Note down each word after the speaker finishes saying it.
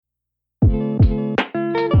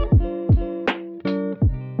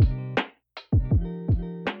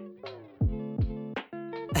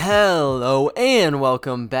Hello and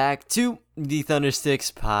welcome back to the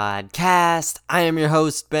Thundersticks podcast. I am your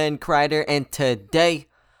host, Ben Kreider, and today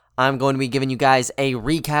I'm going to be giving you guys a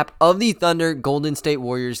recap of the Thunder Golden State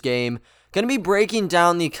Warriors game. Going to be breaking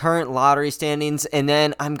down the current lottery standings, and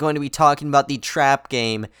then I'm going to be talking about the trap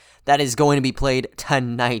game that is going to be played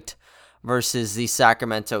tonight versus the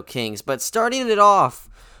Sacramento Kings. But starting it off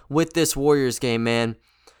with this Warriors game, man,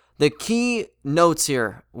 the key notes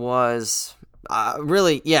here was...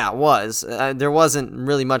 there wasn't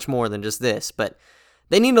really much more than just this, but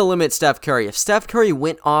they need to limit Steph Curry. If Steph Curry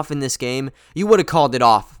went off in this game, you would have called it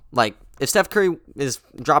off. Like, if Steph Curry is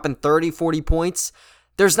dropping 30, 40 points,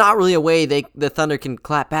 there's not really a way the Thunder can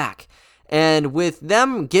clap back. And with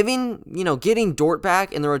them getting Dort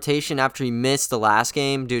back in the rotation after he missed the last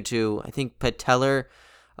game due to, I think, a patellar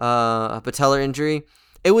injury,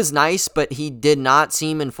 it was nice, but he did not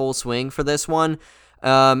seem in full swing for this one.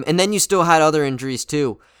 And then you still had other injuries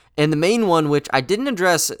too. And the main one, which I didn't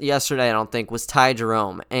address yesterday, I don't think, was Ty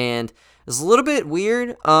Jerome. And it's a little bit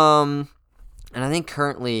weird. And I think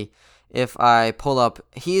currently, if I pull up,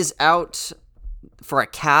 he is out for a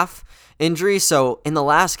calf injury. So in the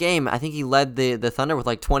last game, I think he led the Thunder with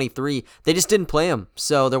like 23. They just didn't play him.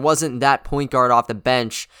 So there wasn't that point guard off the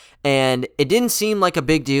bench. And it didn't seem like a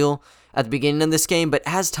big deal at the beginning of this game. But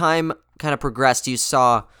as time kind of progressed, you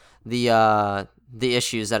saw the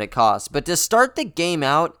issues that it caused. But to start the game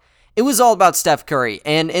out, it was all about Steph Curry.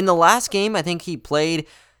 And in the last game, I think he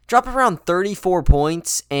dropped around 34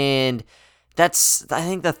 points. And that's, I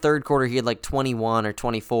think the third quarter, he had like 21 or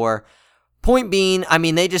 24. Point being, I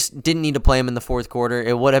mean, they just didn't need to play him in the fourth quarter.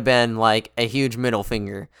 It would have been like a huge middle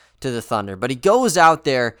finger to the Thunder. But he goes out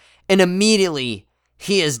there and immediately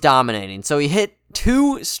he is dominating. So he hit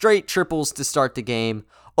 2 straight triples to start the game.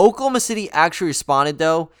 Oklahoma City actually responded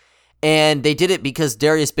though. And they did it because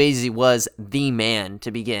Darius Bazley was the man to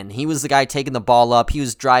begin. He was the guy taking the ball up. He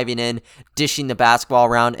was driving in, dishing the basketball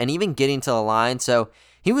around, and even getting to the line. So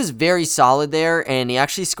he was very solid there, and he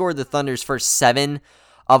actually scored the Thunder's first 7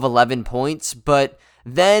 of 11 points. But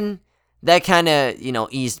then that kind of,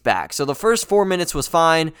 eased back. So the first 4 minutes was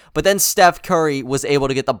fine, but then Steph Curry was able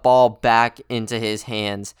to get the ball back into his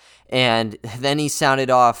hands. And then he sounded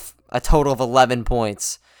off a total of 11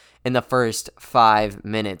 points in the first 5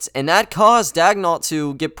 minutes. And that caused Daigneault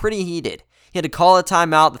to get pretty heated. He had to call a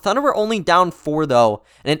timeout. The Thunder were only down 4, though,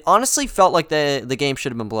 and it honestly felt like the game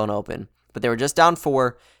should have been blown open. But they were just down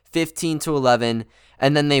 4, 15-11,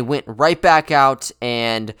 and then they went right back out,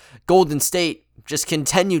 and Golden State just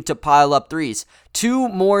continued to pile up threes. 2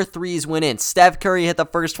 more threes went in. Steph Curry hit the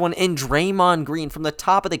first one, and Draymond Green from the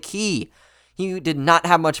top of the key. He did not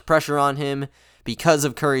have much pressure on him because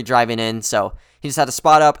of Curry driving in, so he just had to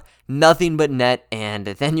spot up, nothing but net, and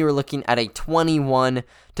then you were looking at a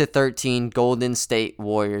 21-13 Golden State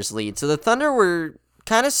Warriors lead. So the Thunder were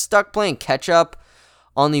kind of stuck playing catch-up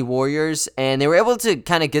on the Warriors, and they were able to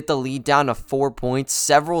kind of get the lead down to 4 points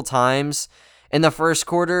several times in the first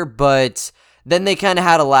quarter, but then they kind of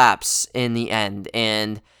had a lapse in the end,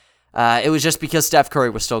 and it was just because Steph Curry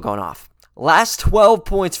was still going off. Last 12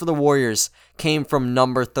 points for the Warriors came from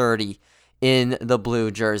number 30 in the blue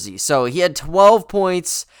jersey. So he had 12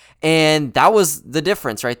 points, and that was the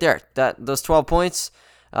difference right there. Those 12 points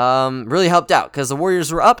really helped out because the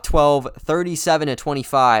Warriors were up 12,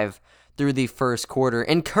 37-25 through the first quarter.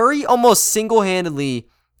 And Curry almost single-handedly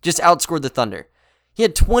just outscored the Thunder. He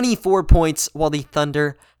had 24 points while the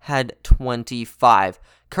Thunder had 25.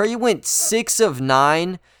 Curry went 6 of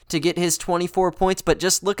 9 to get his 24 points, but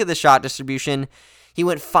just look at the shot distribution. He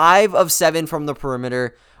went 5 of 7 from the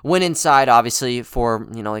perimeter, went inside, obviously, for,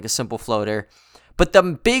 like a simple floater. But the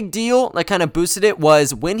big deal that kind of boosted it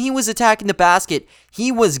was when he was attacking the basket,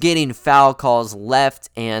 he was getting foul calls left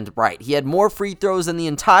and right. He had more free throws than the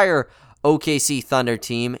entire OKC Thunder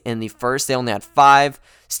team in the first. They only had 5.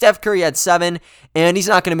 Steph Curry had 7, and he's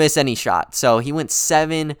not going to miss any shot. So he went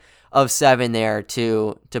 7 of 7 there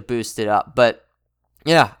to boost it up. But,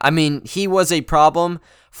 yeah, I mean, he was a problem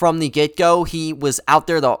from the get-go. He was out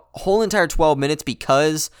there the whole entire 12 minutes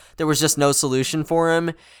because there was just no solution for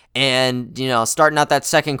him. And, starting out that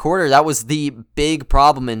second quarter, that was the big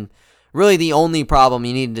problem and really the only problem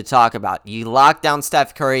you needed to talk about. You lock down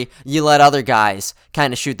Steph Curry, you let other guys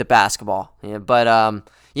kind of shoot the basketball. Yeah, but,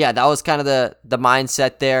 that was kind of the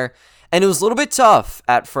mindset there. And it was a little bit tough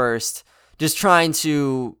at first, just trying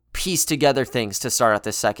to piece together things to start out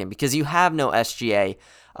this second because you have no SGA.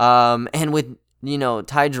 And with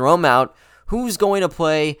Ty Jerome out, who's going to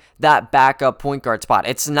play that backup point guard spot?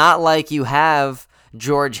 It's not like you have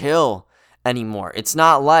George Hill anymore. It's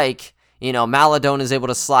not like, Maladona is able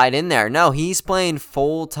to slide in there. No, he's playing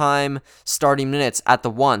full-time starting minutes at the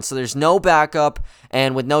 1. So there's no backup,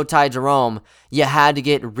 and with no Ty Jerome, you had to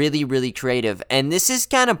get really, really creative. And this is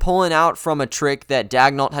kind of pulling out from a trick that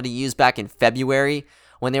Daigneault had to use back in February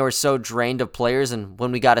when they were so drained of players and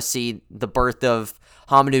when we got to see the birth of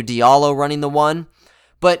Hamidou Diallo running the 1.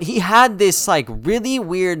 But he had this really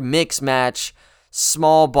weird mix match,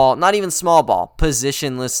 small ball, not even small ball,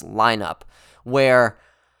 positionless lineup where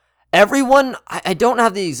everyone, I don't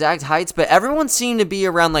have the exact heights, but everyone seemed to be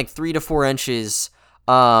around 3 to 4 inches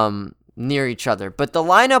near each other. But the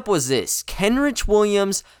lineup was this: Kenrich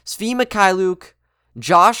Williams, Svi Mikhailuk,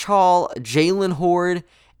 Josh Hall, Jalen Horde,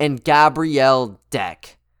 and Gabriel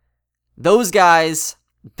Deck. Those guys,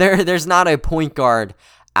 there's not a point guard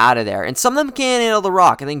out of there. And some of them can't handle the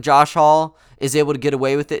rock. I think Josh Hall is able to get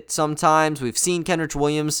away with it sometimes. We've seen Kenrich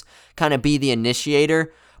Williams kind of be the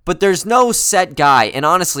initiator, but there's no set guy. And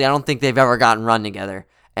honestly, I don't think they've ever gotten run together.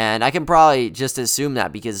 And I can probably just assume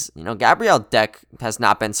that because, Gabriel Deck has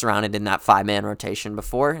not been surrounded in that 5-man rotation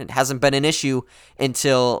before. It hasn't been an issue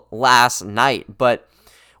until last night. But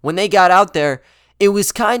when they got out there, it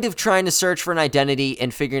was kind of trying to search for an identity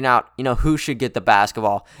and figuring out, who should get the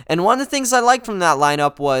basketball. And one of the things I liked from that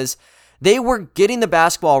lineup was they were getting the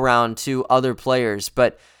basketball around to other players,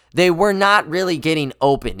 but they were not really getting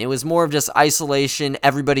open. It was more of just isolation.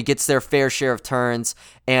 Everybody gets their fair share of turns,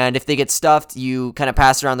 and if they get stuffed, you kind of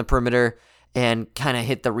pass around the perimeter and kind of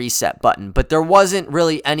hit the reset button. But there wasn't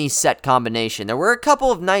really any set combination. There were a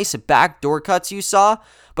couple of nice backdoor cuts you saw,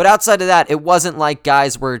 but outside of that, it wasn't like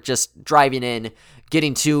guys were just driving in,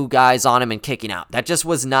 getting 2 guys on him and kicking out. That just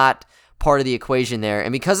was not part of the equation there.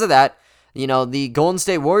 And because of that, the Golden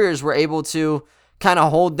State Warriors were able to kind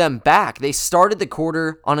of hold them back. They started the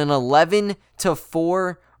quarter on an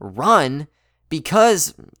 11-4 run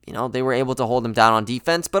because, they were able to hold them down on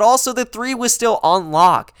defense, but also the 3 was still on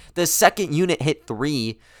lock. The second unit hit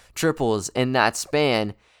 3 triples in that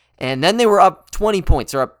span, and then they were up 20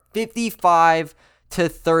 points. They're up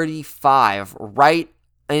 55-35 right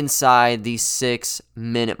inside the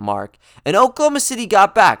 6-minute mark. And Oklahoma City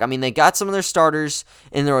got back. I mean, they got some of their starters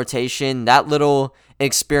in the rotation. That little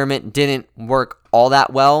experiment didn't work all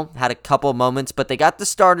that well. Had a couple of moments, but they got the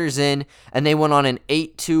starters in, and they went on an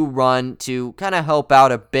 8-2 run to kind of help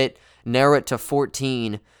out a bit, narrow it to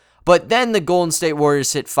 14. But then the Golden State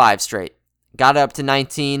Warriors hit 5 straight. Got it up to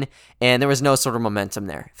 19, and there was no sort of momentum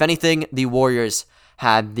there. If anything, the Warriors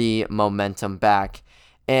had the momentum back.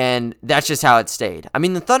 And that's just how it stayed. I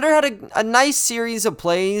mean, the Thunder had a nice series of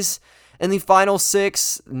plays in the final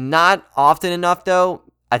 6. Not often enough, though.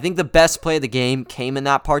 I think the best play of the game came in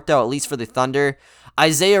that part, though, at least for the Thunder.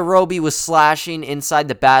 Isaiah Roby was slashing inside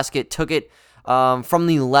the basket, took it from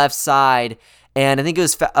the left side, and I think it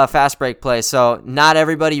was a fast break play. So not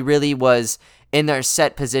everybody really was in their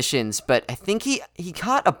set positions, but I think he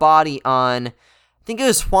caught a body on, I think it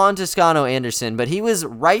was Juan Toscano Anderson, but he was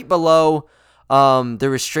right below the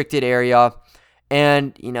restricted area,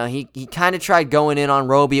 and he kind of tried going in on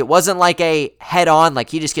Roby. It wasn't like a head-on,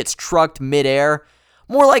 like he just gets trucked midair.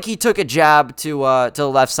 More like he took a jab to the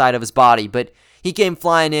left side of his body, but he came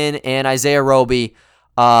flying in, and Isaiah Roby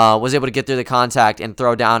was able to get through the contact and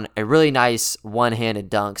throw down a really nice one-handed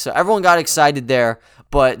dunk. So everyone got excited there,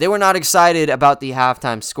 but they were not excited about the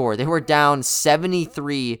halftime score. They were down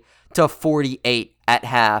 73-48 at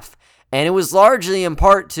half, and it was largely in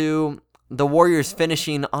part to the Warriors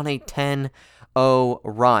finishing on a 10-0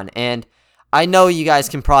 run. And I know you guys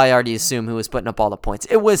can probably already assume who was putting up all the points.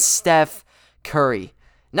 It was Steph Curry.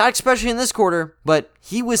 Not especially in this quarter, but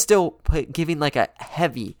he was still giving a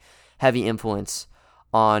heavy influence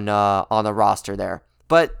on the roster there.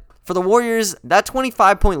 But for the Warriors, that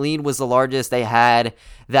 25-point lead was the largest they had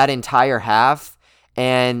that entire half.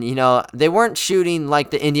 And, they weren't shooting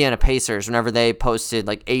like the Indiana Pacers whenever they posted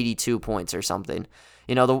 82 points or something.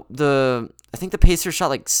 I think the Pacers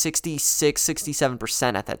shot 66,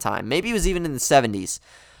 67% at that time. Maybe it was even in the 70s.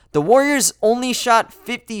 The Warriors only shot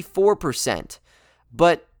 54%.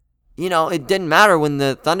 But, it didn't matter when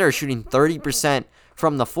the Thunder are shooting 30%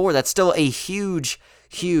 from the floor. That's still a huge,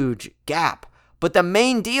 huge gap. But the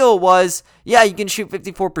main deal was, yeah, you can shoot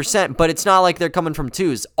 54%, but it's not like they're coming from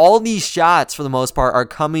twos. All these shots, for the most part, are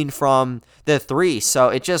coming from the 3. So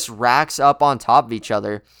it just racks up on top of each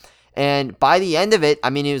other. And by the end of it, I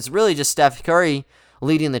mean, it was really just Steph Curry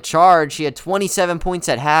leading the charge. He had 27 points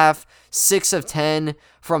at half, 6 of 10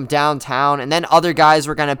 from downtown, and then other guys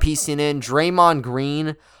were kind of piecing in. Draymond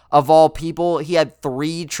Green, of all people, he had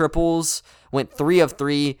 3 triples, went 3 of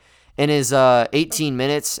 3 in his 18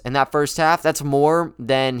 minutes in that first half. That's more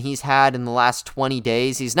than he's had in the last 20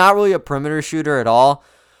 days. He's not really a perimeter shooter at all,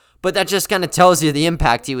 But that just kind of tells you the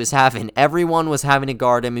impact he was having. Everyone was having to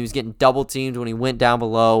guard him. He was getting double teamed when he went down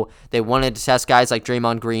below. They wanted to test guys like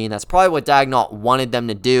Draymond Green. That's probably what Daigneault wanted them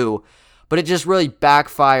to do. But it just really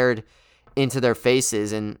backfired into their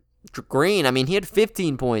faces. And Green, I mean, he had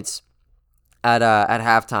 15 points at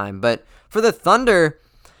halftime. But for the Thunder,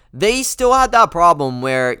 they still had that problem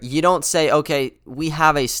where you don't say, okay, we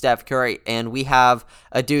have a Steph Curry and we have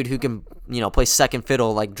a dude who can, play second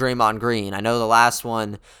fiddle like Draymond Green. I know the last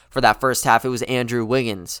one for that first half, it was Andrew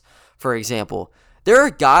Wiggins, for example. There are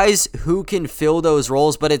guys who can fill those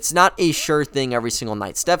roles, but it's not a sure thing every single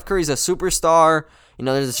night. Steph Curry's a superstar.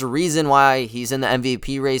 There's a reason why he's in the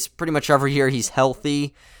MVP race pretty much every year he's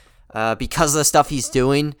healthy because of the stuff he's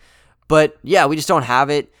doing. But yeah, we just don't have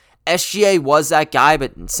it. SGA was that guy,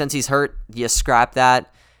 but since he's hurt, you scrap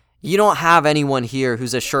that. You don't have anyone here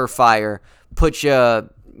who's a surefire, put you,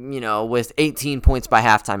 with 18 points by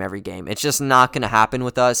halftime every game. It's just not going to happen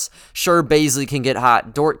with us. Sure, Bazley can get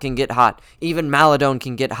hot. Dort can get hot. Even Maledon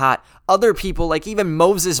can get hot. Other people, like even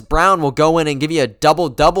Moses Brown, will go in and give you a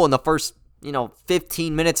double-double in the first,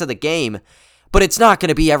 15 minutes of the game. But it's not going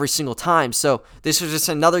to be every single time. So this was just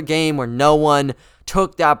another game where no one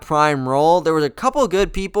took that prime role. There were a couple of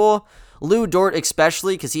good people, Lou Dort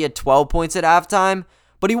especially, because he had 12 points at halftime,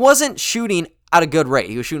 but he wasn't shooting at a good rate.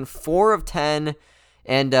 He was shooting 4 of 10,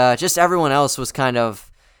 and just everyone else was kind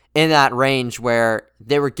of in that range where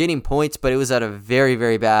they were getting points, but it was at a very,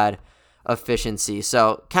 very bad efficiency.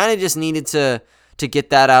 So kind of just needed to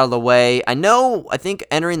get that out of the way. I think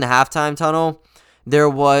entering the halftime tunnel, there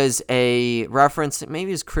was a reference,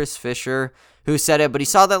 maybe it was Chris Fisher who said it, but he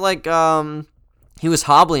saw that he was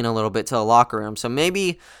hobbling a little bit to the locker room. So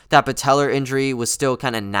maybe that patellar injury was still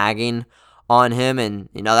kind of nagging on him, and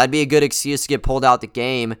that'd be a good excuse to get pulled out the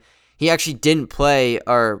game. He actually didn't play,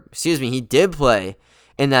 he did play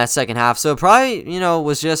in that second half. So it probably,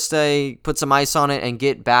 was just put some ice on it and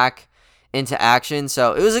get back into action.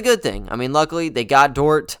 So it was a good thing. I mean, luckily they got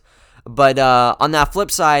Dort. But on that flip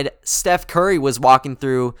side, Steph Curry was walking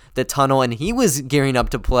through the tunnel, and he was gearing up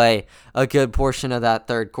to play a good portion of that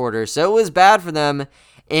third quarter. So it was bad for them,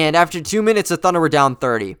 and after 2 minutes, the Thunder were down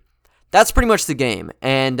 30. That's pretty much the game.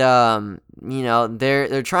 And,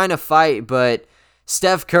 they're trying to fight, but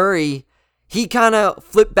Steph Curry, he kind of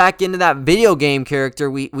flipped back into that video game character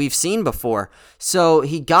we've seen before. So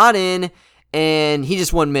he got in, and he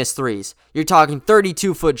just wouldn't miss threes. You're talking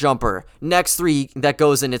 32-foot jumper. Next three that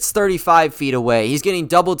goes in, it's 35 feet away. He's getting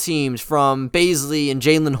double teams from Bazley and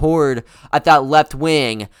Jalen Horde at that left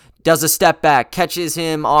wing. Does a step back, catches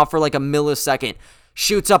him off for like a millisecond.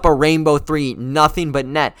 Shoots up a rainbow three, nothing but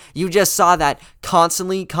net. You just saw that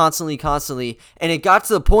constantly. And it got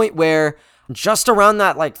to the point where just around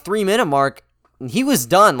that 3-minute mark, he was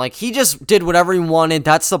done. He just did whatever he wanted.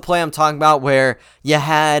 That's the play I'm talking about where you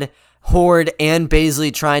had Horde and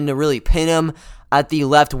Bazley trying to really pin him at the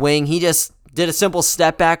left wing. He just did a simple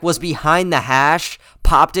step back, was behind the hash,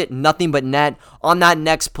 popped it, nothing but net. On that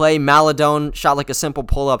next play, Maledon shot a simple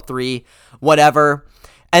pull-up three, whatever.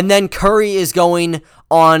 And then Curry is going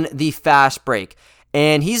on the fast break,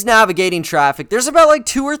 and he's navigating traffic. There's about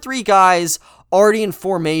 2 or 3 guys already in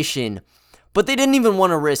formation, but they didn't even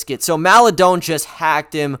want to risk it. So Maledon just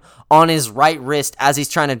hacked him on his right wrist as he's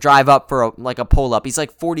trying to drive up for a pull-up. He's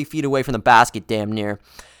 40 feet away from the basket, damn near.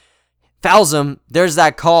 Fouls him. There's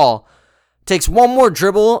that call. Takes one more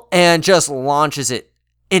dribble and just launches it.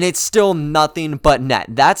 And it's still nothing but net.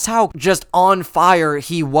 That's how just on fire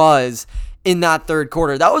he was in that third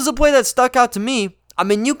quarter. That was a play that stuck out to me. I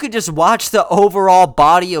mean, you could just watch the overall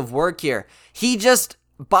body of work here. He just,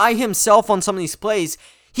 by himself on some of these plays,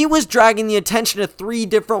 he was dragging the attention of 3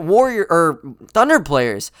 different Thunder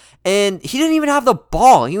players, and he didn't even have the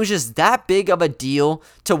ball. He was just that big of a deal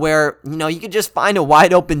to where, you could just find a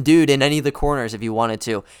wide open dude in any of the corners if you wanted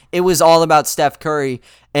to. It was all about Steph Curry,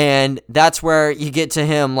 and that's where you get to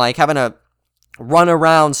him, having to run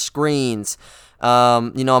around screens,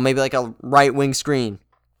 maybe a right wing screen.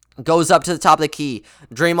 Goes up to the top of the key.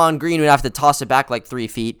 Draymond Green would have to toss it back 3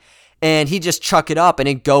 feet. And he just chuck it up and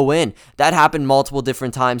it'd go in. That happened multiple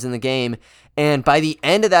different times in the game. And by the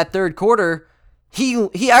end of that third quarter, he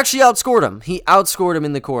actually outscored him. He outscored him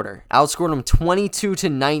in the quarter. Outscored him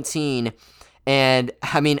 22-19. And,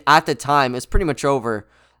 I mean, at the time, it's pretty much over.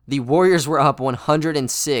 The Warriors were up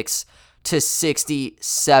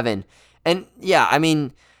 106-67. And, yeah, I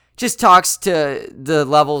mean, just talks to the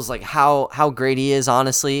levels, how great he is,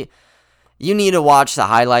 honestly. You need to watch the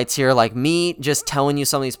highlights here. Me just telling you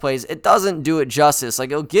some of these plays, it doesn't do it justice.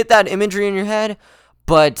 It'll get that imagery in your head,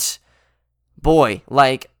 but boy,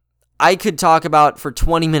 I could talk about for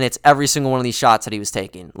 20 minutes every single one of these shots that he was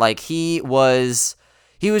taking. He was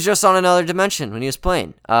he was just on another dimension when he was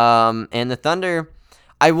playing. And the Thunder,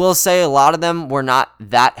 I will say a lot of them were not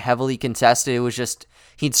that heavily contested. It was just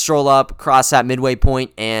he'd stroll up, cross that midway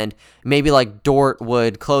point, and maybe like Dort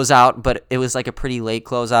would close out, but it was like a pretty late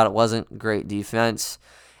closeout. It wasn't great defense.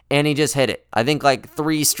 And he just hit it. I think like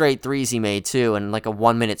 3 straight threes he made too in like a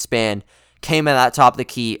 1 minute span. Came at that top of the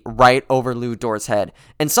key right over Lou Dort's head.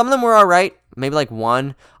 And some of them were all right. Maybe like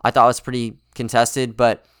one I thought was pretty contested,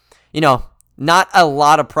 but not a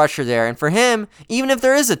lot of pressure there. And for him, even if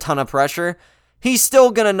there is a ton of pressure, he's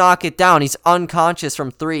still going to knock it down. He's unconscious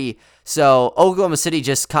from 3. So Oklahoma City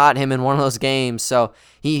just caught him in one of those games. So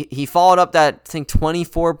he followed up that, I think,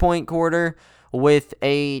 24-point quarter with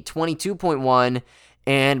a 22-point one.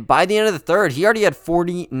 And by the end of the third, he already had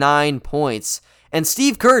 49 points. And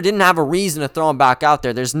Steve Kerr didn't have a reason to throw him back out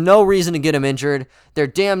there. There's no reason to get him injured. They're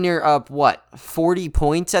damn near up, 40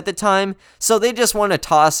 points at the time? So they just want to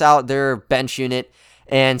toss out their bench unit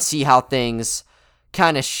and see how things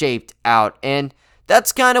kind of shaped out. And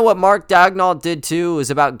that's kind of what Mark Daigneault did too. It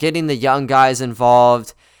was about getting the young guys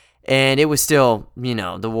involved. And it was still,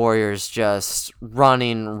 the Warriors just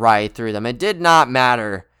running right through them. It did not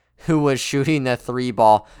matter who was shooting the 3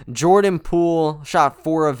 ball. Jordan Poole shot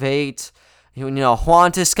 4 of 8.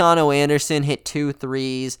 Juan Toscano Anderson hit 2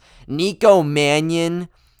 threes. Nico Mannion,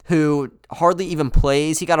 who hardly even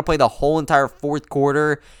plays, he got to play the whole entire fourth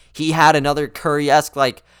quarter. He had another Curry-esque,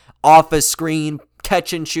 like, off a screen,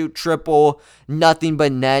 catch and shoot triple, nothing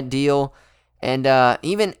but net deal. And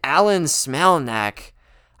even Alan Smelnick,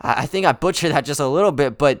 I think I butchered that just a little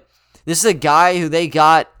bit, but this is a guy who they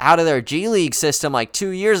got out of their G League system like 2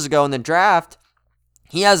 years ago in the draft.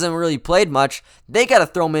 He hasn't really played much. They got to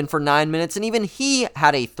throw him in for 9 minutes, and even he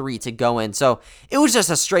had a 3 to go in. So it was just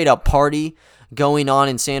a straight-up party going on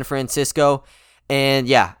in San Francisco. And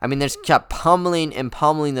yeah, they just kept pummeling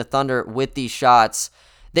the Thunder with these shots.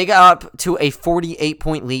 They got up to a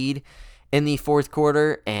 48-point lead in the fourth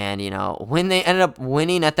quarter, and when they ended up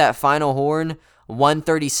winning at that final horn,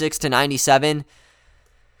 136-97,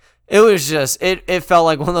 it was just, it felt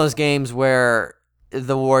like one of those games where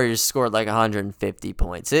the Warriors scored like 150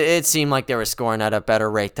 points. It seemed like they were scoring at a better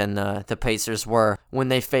rate than the Pacers were when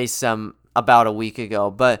they faced them about a week ago.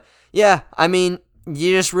 But yeah, you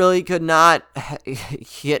just really could not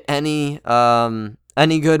get any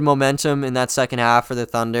good momentum in that second half for the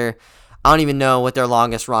Thunder. I don't even know what their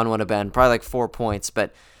longest run would have been. Probably like 4 points.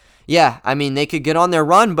 But yeah, they could get on their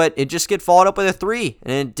run, but it just get followed up with a 3.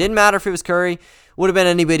 And it didn't matter if it was Curry. Would have been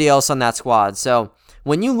anybody else on that squad. So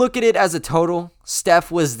when you look at it as a total,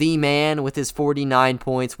 Steph was the man with his 49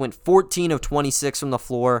 points, went 14 of 26 from the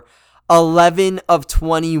floor, 11 of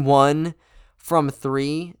 21 from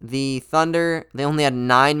 3. The Thunder, they only had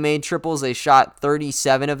 9 made triples. They shot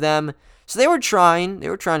 37 of them. So they were trying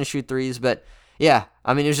to shoot threes, but yeah,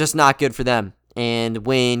 it was just not good for them. And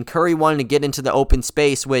when Curry wanted to get into the open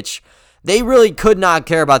space, which they really could not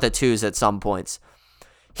care about the twos at some points,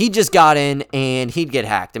 he just got in and he'd get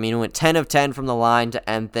hacked. He went 10 of 10 from the line to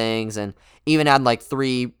end things and even had like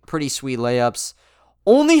 3 pretty sweet layups.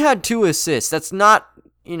 Only had 2 assists. That's not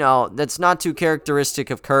too characteristic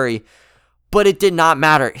of Curry, but it did not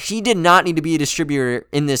matter. He did not need to be a distributor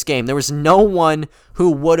in this game. There was no one who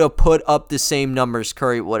would have put up the same numbers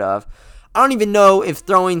Curry would have. I don't even know if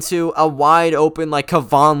throwing to a wide open like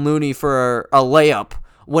Kevon Looney for a layup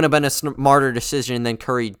would have been a smarter decision than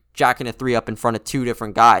Curry jacking a 3 up in front of 2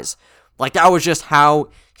 different guys. Like, that was just how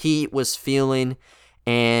he was feeling.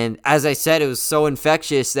 And as I said, it was so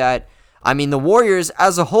infectious that, the Warriors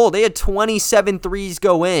as a whole, they had 27 threes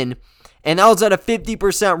go in, and that was at a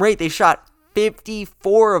 50% rate. They shot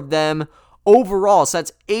 54 of them overall. So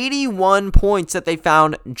that's 81 points that they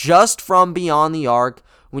found just from beyond the arc.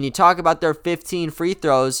 When you talk about their 15 free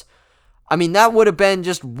throws, that would have been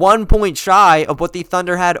just 1 point shy of what the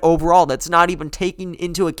Thunder had overall. That's not even taking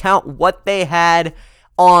into account what they had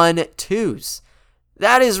on twos.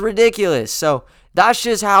 That is ridiculous. So that's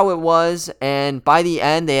just how it was. And by the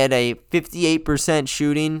end, they had a 58%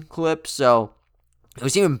 shooting clip. So it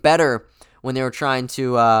was even better when they were trying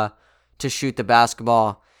to shoot the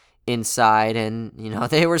basketball inside. And,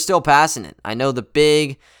 they were still passing it. I know the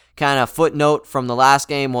big kind of footnote from the last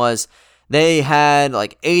game was they had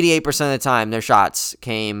like 88% of the time their shots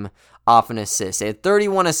came off an assist. They had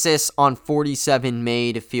 31 assists on 47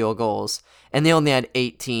 made field goals, and they only had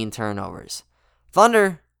 18 turnovers.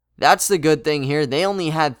 Thunder, that's the good thing here. They only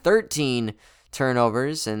had 13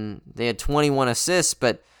 turnovers, and they had 21 assists,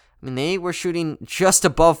 but they were shooting just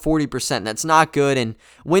above 40%. That's not good, and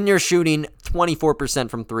when you're shooting 24%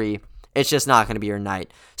 from 3, it's just not going to be your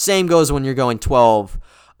night. Same goes when you're going 12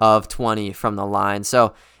 of 20 from the line.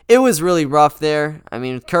 So it was really rough there. I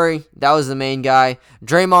mean, Curry, that was the main guy.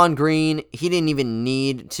 Draymond Green, he didn't even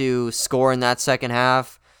need to score in that second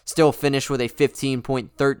half. Still finished with a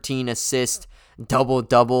 15.13 assist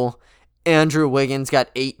double-double. Andrew Wiggins got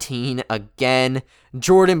 18 again.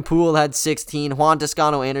 Jordan Poole had 16. Juan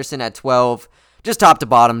Toscano-Anderson had 12. Just top to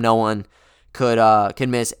bottom, no one could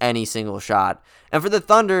miss any single shot. And for the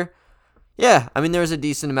Thunder, yeah, I mean, there was a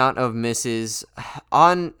decent amount of misses.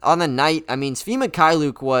 On the night, I mean, Svi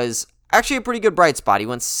Mykhailiuk was actually a pretty good bright spot. He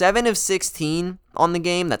went 7 of 16 on the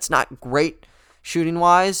game. That's not great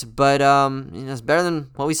shooting-wise, but it's better than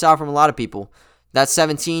what we saw from a lot of people. That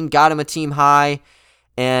 17 got him a team high,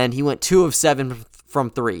 and he went 2 of 7 from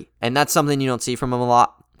 3. And that's something you don't see from him a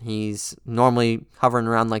lot. He's normally hovering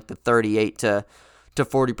around like the 38 to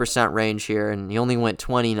 40% range here, and he only went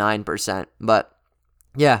 29%. But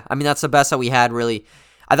yeah, I mean, that's the best that we had, really.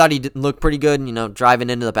 I thought he looked pretty good, driving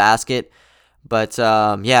into the basket. But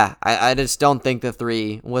yeah, I just don't think the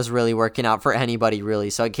 3 was really working out for anybody, really.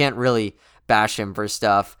 So I can't really bash him for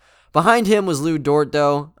stuff. Behind him was Lou Dort,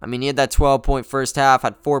 though. I mean, he had that 12-point first half,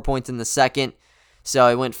 had 4 points in the second. So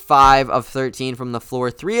he went 5 of 13 from the floor,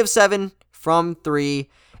 3 of 7 from 3,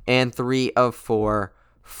 and 3 of 4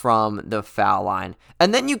 from the foul line.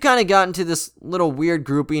 And then you kind of got into this little weird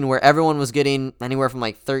grouping where everyone was getting anywhere from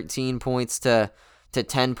like 13 points to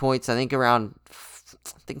 10 points. I think around,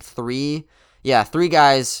 3. Yeah, 4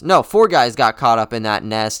 guys got caught up in that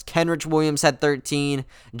nest. Kenrich Williams had 13.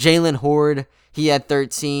 Jalen Horde, he had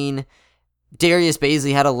 13. Darius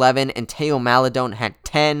Bazley had 11. And Teo Maledon had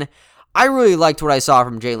 10. I really liked what I saw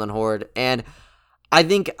from Jalen Horde. And I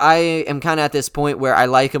think I am kind of at this point where I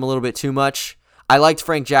like him a little bit too much. I liked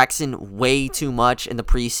Frank Jackson way too much in the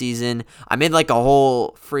preseason. I made like a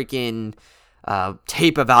whole freaking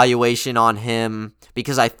tape evaluation on him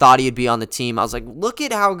because I thought he'd be on the team. I was like, look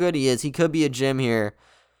at how good he is. He could be a gem here.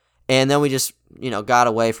 And then we just, got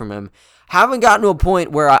away from him. Haven't gotten to a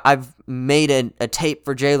point where I've made a tape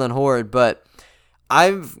for Jalen Horde, but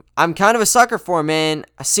I'm kind of a sucker for him, man.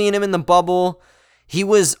 I seen him in the bubble. He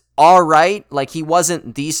was all right. Like, he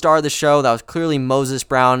wasn't the star of the show. That was clearly Moses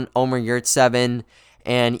Brown, Omer Yurtseven,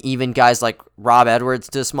 and even guys like Rob Edwards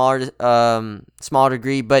to a smaller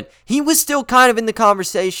degree. But he was still kind of in the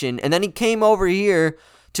conversation. And then he came over here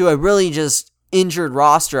to a really just injured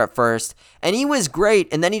roster at first. And he was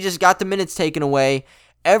great. And then he just got the minutes taken away.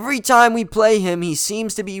 Every time we play him, he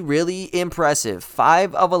seems to be really impressive.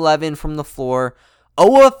 5 of 11 from the floor.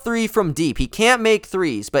 0 of 3 from deep. He can't make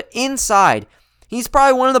threes, but inside, he's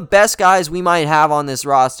probably one of the best guys we might have on this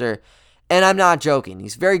roster, and I'm not joking.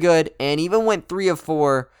 He's very good, and even went 3 of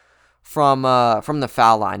 4 from the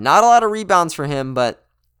foul line. Not a lot of rebounds for him, but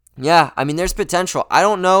yeah, I mean, there's potential. I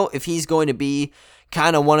don't know if he's going to be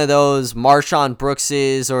kind of one of those Marshawn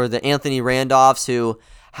Brookses or the Anthony Randolphs who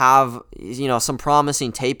have, some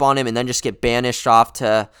promising tape on him and then just get banished off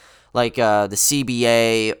to like the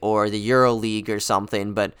CBA or the EuroLeague or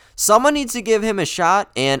something, but someone needs to give him a shot,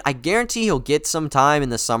 and I guarantee he'll get some time in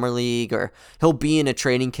the summer league or he'll be in a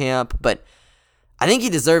training camp, but I think he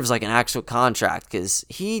deserves like an actual contract because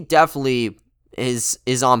he definitely is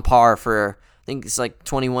on par for, I think he's like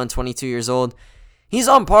 21, 22 years old. He's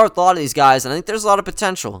on par with a lot of these guys, and I think there's a lot of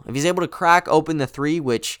potential. If he's able to crack open the 3,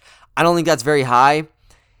 which I don't think that's very high,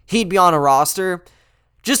 he'd be on a roster.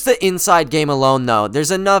 Just the inside game alone, though,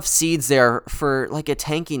 there's enough seeds there for like a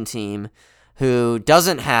tanking team who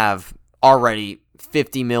doesn't have already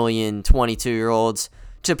 50 million 22-year-olds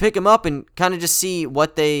to pick him up and kind of just see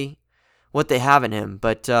what they have in him.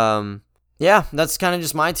 But yeah, that's kind of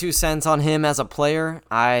just my 2 cents on him as a player.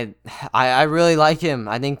 I really like him.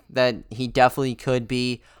 I think that he definitely could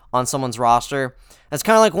be on someone's roster. That's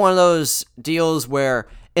kind of like one of those deals where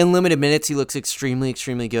in limited minutes he looks extremely,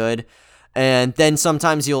 extremely good. And then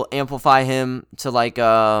sometimes you'll amplify him to like,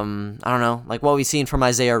 I don't know, like what we've seen from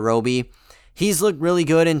Isaiah Roby. He's looked really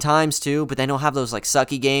good in times too, but then he'll have those like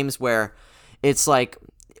sucky games where it's like,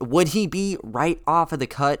 would he be right off of the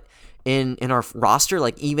cut in our roster,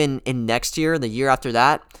 like even in next year, the year after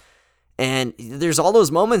that? And there's all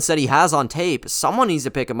those moments that he has on tape. Someone needs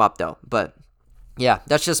to pick him up though. But yeah,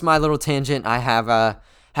 that's just my little tangent I have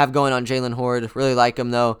going on Jalen Horde. Really like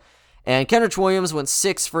him though. And Kenrich Williams went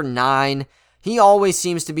 6 for 9. He always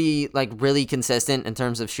seems to be like really consistent in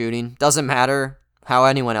terms of shooting. Doesn't matter how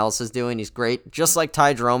anyone else is doing. He's great. Just like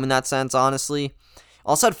Ty Jerome in that sense, honestly.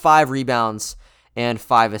 Also had 5 rebounds and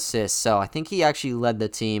 5 assists. So I think he actually led the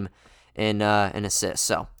team in assists.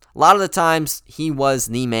 So a lot of the times he was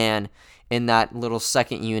the man in that little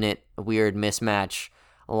second unit weird mismatch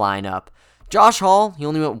lineup. Josh Hall, he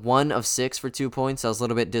only went 1 of 6 for 2 points. I was a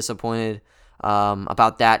little bit disappointed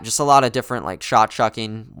about that. Just a lot of different like shot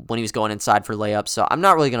chucking when he was going inside for layups. So I'm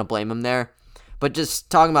not really going to blame him there. But just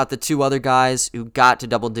talking about the two other guys who got to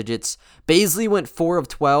double digits, Bazley went 4 of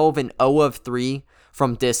 12 and 0 of 3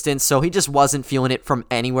 from distance. So he just wasn't feeling it from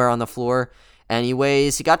anywhere on the floor.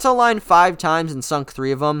 Anyways, he got to the line 5 times and sunk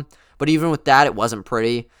 3 of them. But even with that, it wasn't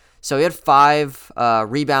pretty. So he had 5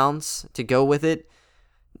 rebounds to go with it.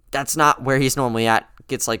 That's not where he's normally at.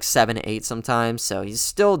 Gets like 7 to 8 sometimes. So he's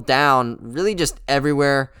still down really just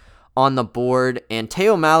everywhere on the board. And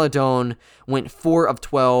Teo Maledon went 4 of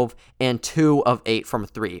 12 and 2 of 8 from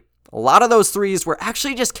 3. A lot of those threes were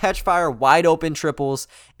actually just catch fire, wide open triples,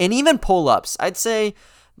 and even pull-ups. I'd say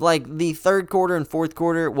like the third quarter and fourth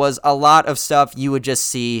quarter was a lot of stuff you would just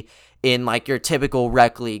see in like your typical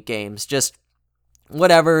rec league games. Just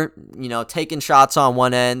whatever, taking shots on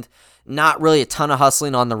one end, not really a ton of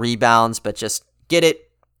hustling on the rebounds, but just get it,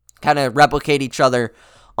 kind of replicate each other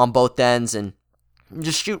on both ends and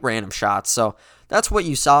just shoot random shots. So that's what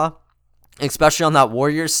you saw, especially on that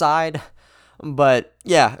Warriors side. But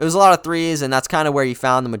yeah, it was a lot of threes, and that's kind of where you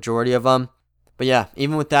found the majority of them. But yeah,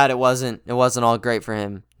 even with that, it wasn't all great for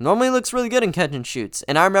him. Normally he looks really good in catch and shoots.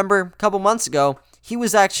 And I remember a couple months ago, he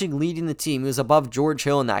was actually leading the team. He was above George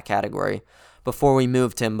Hill in that category before we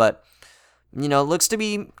moved him. But, it looks to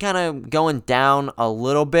be kind of going down a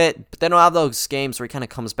little bit. But then he'll have those games where he kind of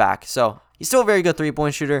comes back. So he's still a very good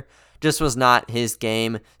three-point shooter. Just was not his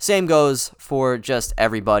game. Same goes for just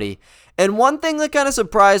everybody. And one thing that kind of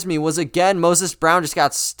surprised me was, again, Moses Brown just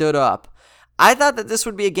got stood up. I thought that this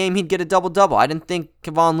would be a game he'd get a double-double. I didn't think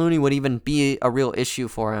Kevon Looney would even be a real issue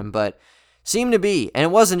for him, but seemed to be. And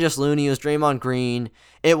it wasn't just Looney. It was Draymond Green.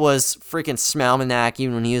 It was freaking Smalmanak,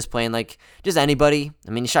 even when he was playing, like, just anybody.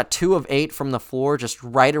 I mean, he shot 2 of 8 from the floor, just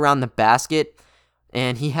right around the basket,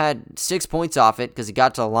 and he had 6 points off it because he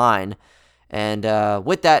got to the line. And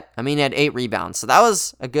with that, he had 8 rebounds. So that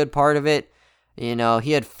was a good part of it.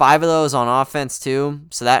 He had 5 of those on offense, too,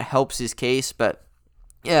 so that helps his case. But,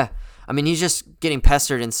 yeah, he's just getting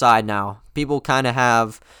pestered inside now. People kind of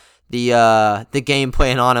have the game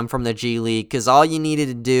plan on him from the G League because all you needed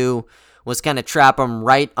to do was kind of trap him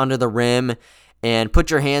right under the rim and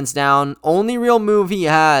put your hands down. Only real move he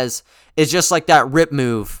has is just like that rip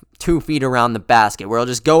move 2 feet around the basket where he'll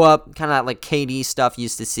just go up, kind of like KD stuff you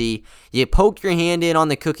used to see. You poke your hand in on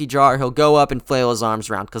the cookie jar, he'll go up and flail his arms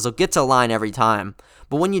around because he'll get to the line every time.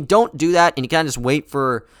 But when you don't do that and you kind of just wait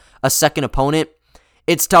for a second opponent,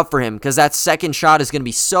 it's tough for him because that second shot is going to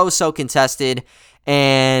be so contested,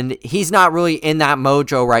 and he's not really in that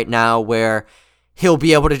mojo right now where he'll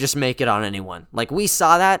be able to just make it on anyone. Like, we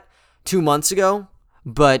saw that 2 months ago,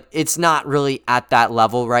 but it's not really at that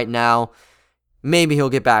level right now. Maybe he'll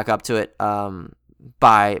get back up to it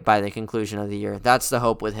by the conclusion of the year. That's the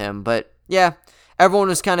hope with him. But, yeah, everyone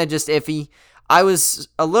was kind of just iffy. I was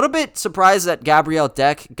a little bit surprised that Gabriel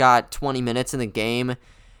Deck got 20 minutes in the game.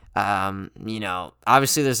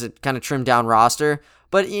 Obviously there's a kind of trimmed down roster,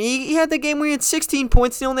 but he had the game where he had 16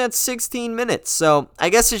 points. He only had 16 minutes. So I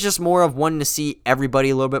guess it's just more of wanting to see everybody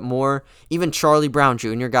a little bit more. Even Charlie Brown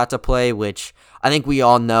Jr. got to play, which I think we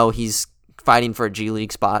all know he's fighting for a G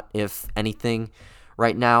League spot, if anything,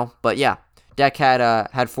 right now. But yeah, Deck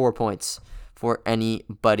had 4 points for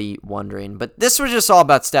anybody wondering. But this was just all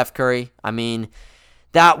about Steph Curry.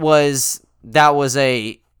 That was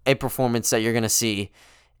a performance that you're gonna see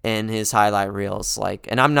in his highlight reels.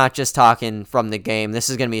 And I'm not just talking from the game. This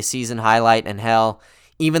is going to be a season highlight, and hell,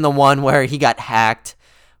 even the one where he got hacked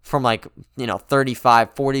from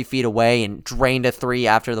 35, 40 feet away and drained a 3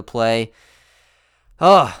 after the play.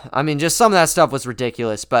 Just some of that stuff was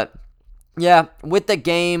ridiculous. But yeah, with the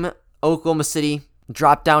game, Oklahoma City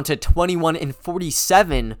dropped down to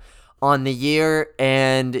 21-47 on the year.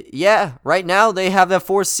 And yeah, right now they have that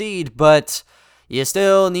 4th seed, but you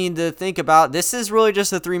still need to think about this is really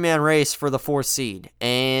just a 3-man race for the 4th seed.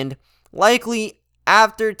 And likely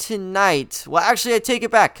after tonight, well, actually, I take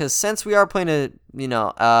it back because since we are playing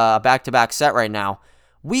a back-to-back set right now,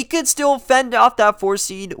 we could still fend off that 4th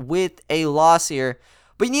seed with a loss here.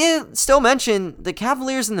 But you need to still mention the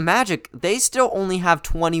Cavaliers and the Magic, they still only have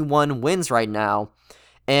 21 wins right now.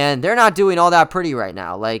 And they're not doing all that pretty right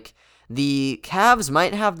now. The Cavs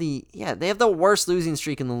might have they have the worst losing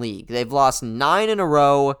streak in the league. They've lost 9 in a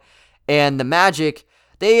row, and the Magic,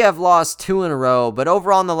 they have lost 2 in a row, but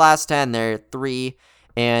overall in the last 10, they're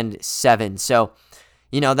 3-7. So,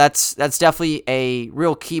 that's definitely a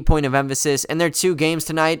real key point of emphasis. And their 2 games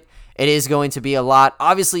tonight, it is going to be a lot.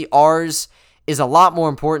 Obviously, ours is a lot more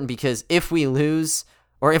important because if we lose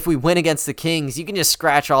or if we win against the Kings, you can just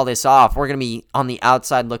scratch all this off. We're going to be on the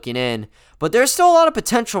outside looking in. But there's still a lot of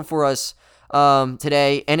potential for us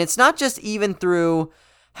today, and it's not just even through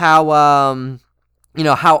how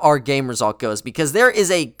how our game result goes, because there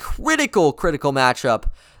is a critical matchup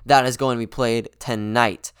that is going to be played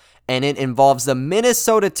tonight, and it involves the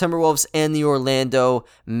Minnesota Timberwolves and the Orlando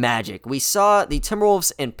Magic. We saw the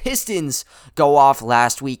Timberwolves and Pistons go off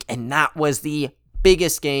last week, and that was the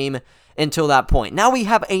biggest game until that point. Now we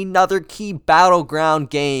have another key battleground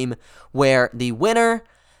game where the winner,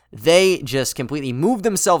 they just completely move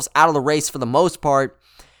themselves out of the race for the most part,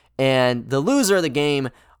 and the loser of the game,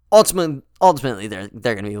 ultimately they're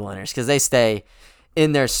going to be winners because they stay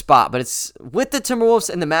in their spot. But it's with the Timberwolves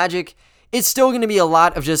and the Magic, it's still going to be a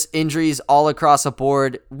lot of just injuries all across the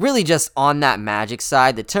board, really just on that Magic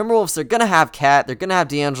side. The Timberwolves, they're going to have Cat, they're going to have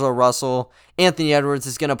D'Angelo Russell, Anthony Edwards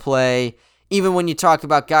is going to play. Even when you talk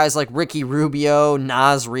about guys like Ricky Rubio,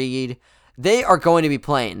 Naz Reid, they are going to be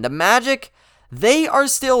playing. The Magic, they are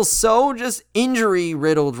still so just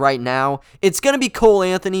injury-riddled right now. It's going to be Cole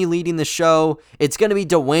Anthony leading the show. It's going to be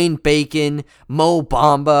Dwayne Bacon, Mo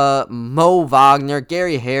Bamba, Mo Wagner,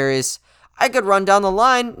 Gary Harris. I could run down the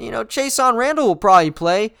line. Chason Randall will probably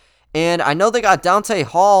play. And I know they got Dante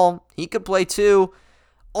Hall. He could play too.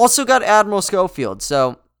 Also got Admiral Schofield.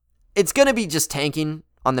 So it's going to be just tanking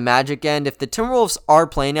on the Magic end. If the Timberwolves are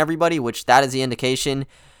playing everybody, which that is the indication,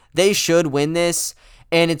 they should win this.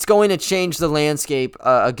 And it's going to change the landscape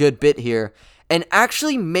a good bit here and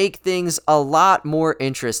actually make things a lot more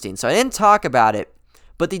interesting. So I didn't talk about it,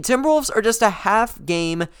 but the Timberwolves are just a half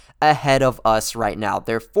game ahead of us right now.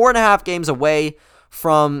 They're 4.5 games away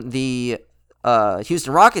from the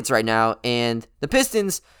Houston Rockets right now, and the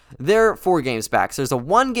Pistons, they're 4 games back. So there's a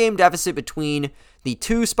 1-game deficit between the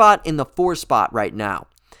 2 spot and the 4 spot right now.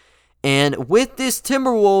 And with this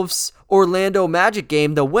Timberwolves Orlando Magic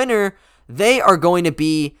game, the winner, they are going to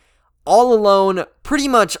be all alone, pretty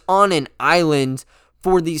much on an island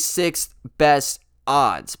for the 6th best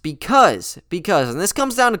odds. Because, and this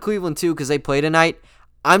comes down to Cleveland too, because they play tonight,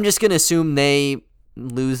 I'm just going to assume they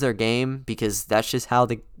lose their game, because that's just how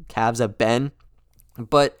the Cavs have been.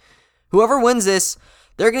 But whoever wins this,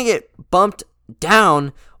 they're going to get bumped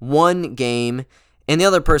down 1 game, and the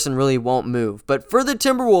other person really won't move. But for the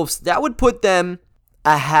Timberwolves, that would put them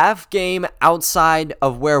a half game outside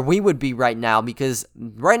of where we would be right now, because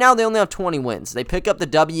right now they only have 20 wins. They pick up the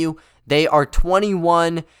W. They are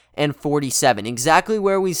 21-47, exactly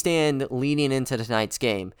where we stand leading into tonight's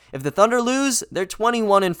game. If the Thunder lose, they're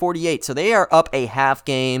 21-48, so they are up a half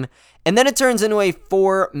game, and then it turns into a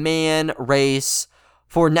 4-man race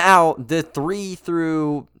for now the 3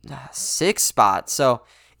 through 6 spot. So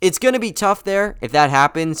it's going to be tough there if that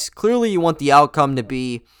happens. Clearly you want the outcome to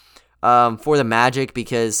be for the Magic,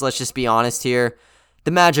 because let's just be honest here, the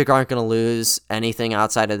Magic aren't going to lose anything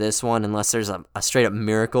outside of this one unless there's a straight up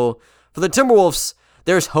miracle. For the Timberwolves,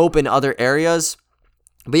 there's hope in other areas.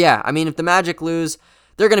 But yeah, I mean, if the Magic lose,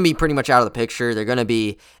 they're going to be pretty much out of the picture. They're going to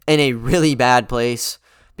be in a really bad place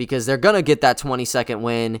because they're going to get that 22nd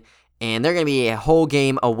win, and they're going to be a whole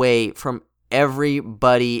game away from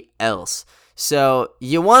everybody else. So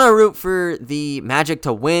you want to root for the Magic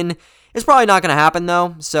to win. It's probably not going to happen,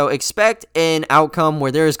 though, so expect an outcome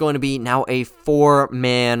where there is going to be now a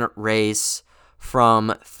 4-man race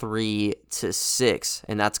from 3 to 6,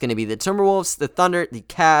 and that's going to be the Timberwolves, the Thunder, the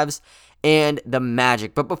Cavs, and the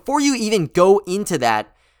Magic. But before you even go into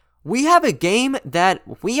that, we have a game that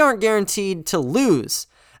we aren't guaranteed to lose.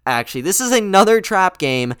 Actually, this is another trap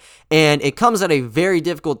game, and it comes at a very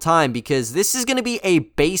difficult time because this is going to be a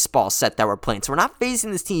baseball set that we're playing. So we're not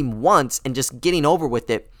facing this team once and just getting over with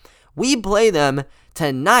it. We play them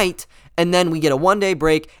tonight, and then we get a 1-day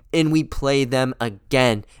break, and we play them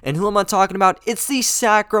again. And who am I talking about? It's the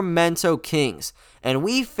Sacramento Kings. And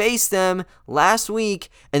we faced them last week,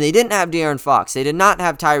 and they didn't have De'Aaron Fox. They did not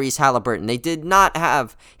have Tyrese Halliburton. They did not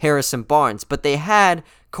have Harrison Barnes, but they had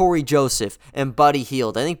Corey Joseph and Buddy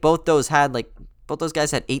Hield. I think both those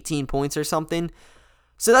guys had 18 points or something.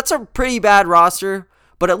 So that's a pretty bad roster,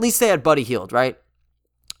 but at least they had Buddy Hield, right?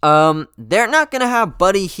 They're not going to have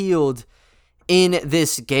Buddy Hield in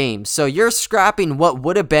this game. So you're scrapping what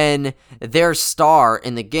would have been their star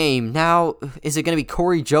in the game. Now, is it going to be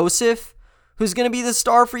Corey Joseph who's going to be the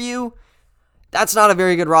star for you? That's not a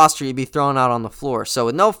very good roster you'd be throwing out on the floor. So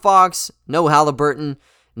with no Fox, no Halliburton,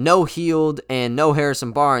 no Hield, and no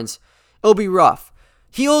Harrison Barnes, it'll be rough.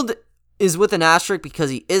 Hield is with an asterisk because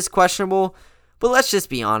he is questionable. But let's just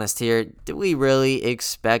be honest here. Do we really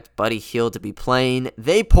expect Buddy Hield to be playing?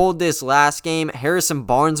 They pulled this last game. Harrison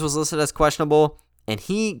Barnes was listed as questionable, and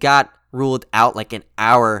he got ruled out like an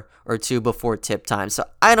hour or two before tip time. So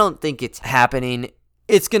I don't think it's happening.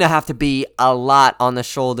 It's going to have to be a lot on the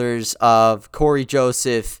shoulders of Corey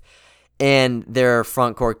Joseph and their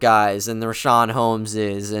front court guys, and the Rashawn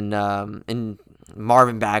Holmeses, and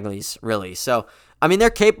Marvin Bagley's, really. So, I mean, they're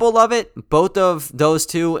capable of it. Both of those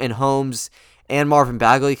two, and Holmes and Marvin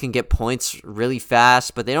Bagley, can get points really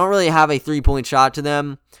fast, but they don't really have a three-point shot to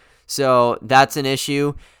them. So that's an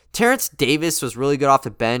issue. Terrence Davis was really good off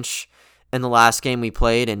the bench in the last game we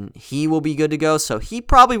played, and he will be good to go. So he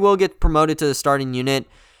probably will get promoted to the starting unit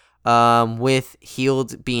with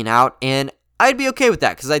Hield being out. And I'd be okay with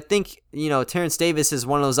that because I think, Terrence Davis is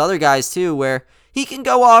one of those other guys too where he can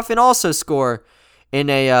go off and also score in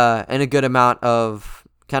a good amount of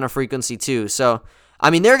kind of frequency too. So, I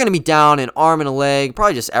mean, they're going to be down an arm and a leg,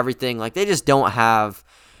 probably just everything. Like, they just don't have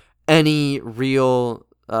any real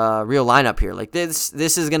lineup here. Like, this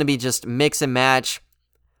is going to be just mix and match,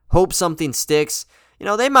 hope something sticks.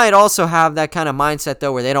 They might also have that kind of mindset,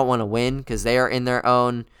 though, where they don't want to win because they are in their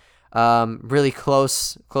own really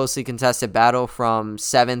closely contested battle from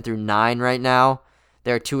 7 through 9 right now.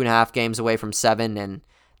 They're 2.5 games away from 7, and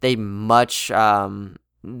they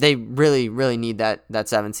really, really need that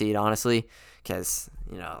 7 seed, honestly, because,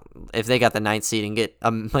 if they got the 9th seed and get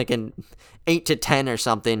like an 8 to 10 or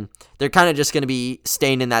something, they're kind of just going to be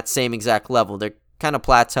staying in that same exact level. They're kind of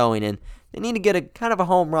plateauing, and they need to get a kind of a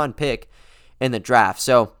home run pick in the draft.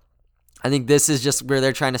 So I think this is just where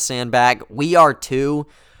they're trying to sandbag. We are too,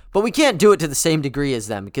 but we can't do it to the same degree as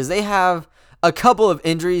them because they have a couple of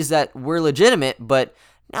injuries that were legitimate, but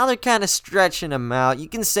now they're kind of stretching them out. You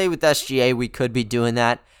can say with SGA we could be doing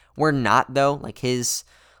that. We're not, though. Like, his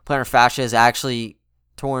plantar fascia is actually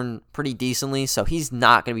torn pretty decently, so he's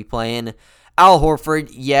not going to be playing. Al Horford,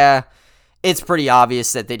 yeah, it's pretty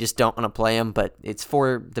obvious that they just don't want to play him, but it's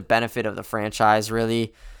for the benefit of the franchise,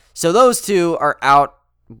 really. So those two are out,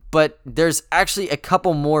 but there's actually a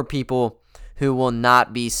couple more people who will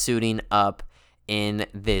not be suiting up in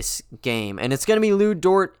this game, and it's going to be Lou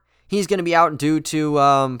Dort. He's going to be out due to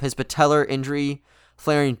his patellar injury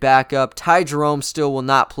flaring back up. Ty Jerome still will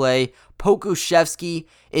not play. Pokusevski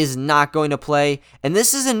is not going to play. And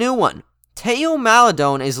this is a new one. Teo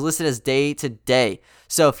Maledon is listed as day to day.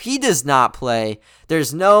 So if he does not play,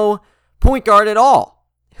 there's no point guard at all.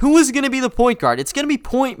 Who is going to be the point guard? It's going to be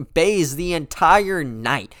Point Bays the entire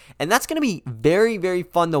night. And that's going to be very, very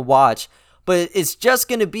fun to watch. But it's just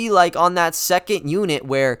going to be like on that second unit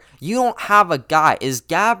where you don't have a guy. Is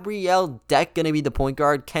Gabriel Deck going to be the point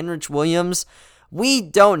guard? Kenrich Williams? We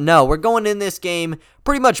don't know. We're going in this game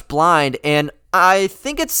pretty much blind, and I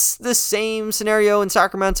think it's the same scenario in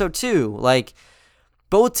Sacramento too. Like,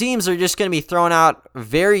 both teams are just going to be throwing out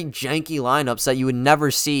very janky lineups that you would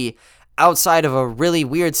never see outside of a really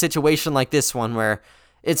weird situation like this one where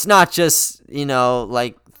it's not just,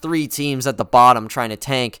 like 3 teams at the bottom trying to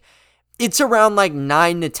tank. It's around like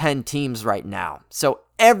 9 to 10 teams right now. So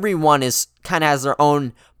everyone is kind of has their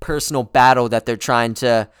own personal battle that they're trying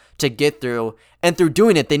to get through. And through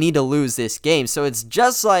doing it, they need to lose this game. So it's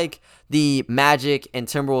just like the Magic and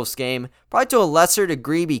Timberwolves game, probably to a lesser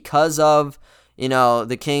degree because of,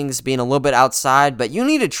 the Kings being a little bit outside. But you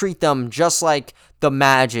need to treat them just like the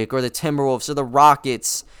Magic or the Timberwolves or the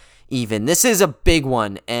Rockets even. This is a big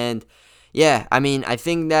one. And yeah, I mean, I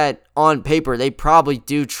think that on paper, they probably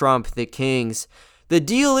do trump the Kings. The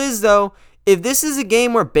deal is, though, if this is a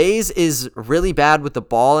game where Bays is really bad with the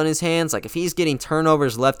ball in his hands, like if he's getting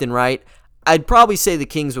turnovers left and right, I'd probably say the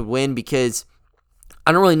Kings would win because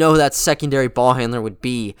I don't really know who that secondary ball handler would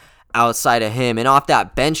be outside of him. And off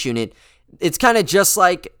that bench unit, it's kind of just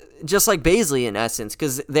like Bazley in essence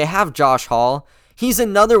because they have Josh Hall. He's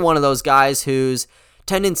another one of those guys whose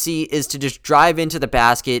tendency is to just drive into the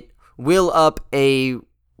basket, wheel up a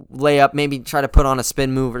layup, maybe try to put on a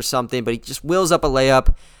spin move or something, but he just wheels up a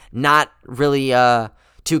layup, not really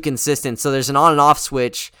too consistent. So there's an on and off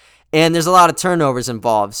switch, and there's a lot of turnovers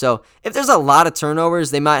involved. So if there's a lot of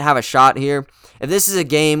turnovers, they might have a shot here. If this is a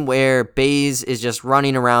game where Bays is just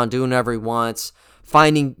running around, doing whatever he wants,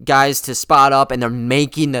 finding guys to spot up, and they're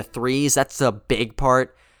making the threes, that's the big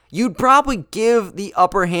part, you'd probably give the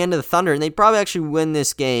upper hand to the Thunder, and they'd probably actually win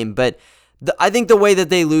this game. But I think the way that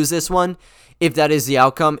they lose this one, if that is the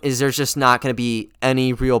outcome, is there's just not going to be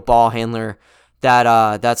any real ball handler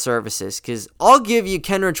that services. Because I'll give you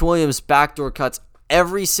Kenrich Williams backdoor cuts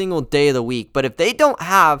every single day of the week. But if they don't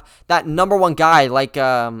have that number one guy, like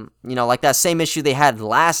like that same issue they had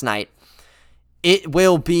last night, it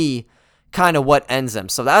will be kind of what ends them.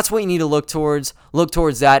 So that's what you need to look towards. Look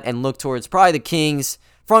towards that, and look towards probably the Kings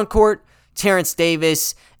front court, Terrence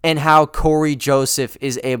Davis, and how Corey Joseph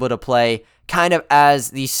is able to play kind of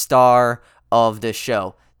as the star of the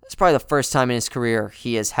show. It's probably the first time in his career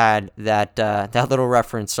he has had that little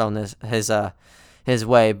reference on his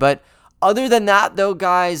way. But Other than that, though,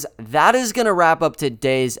 guys, that is going to wrap up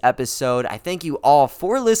today's episode. I thank you all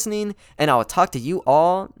for listening, and I will talk to you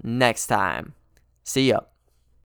all next time. See ya.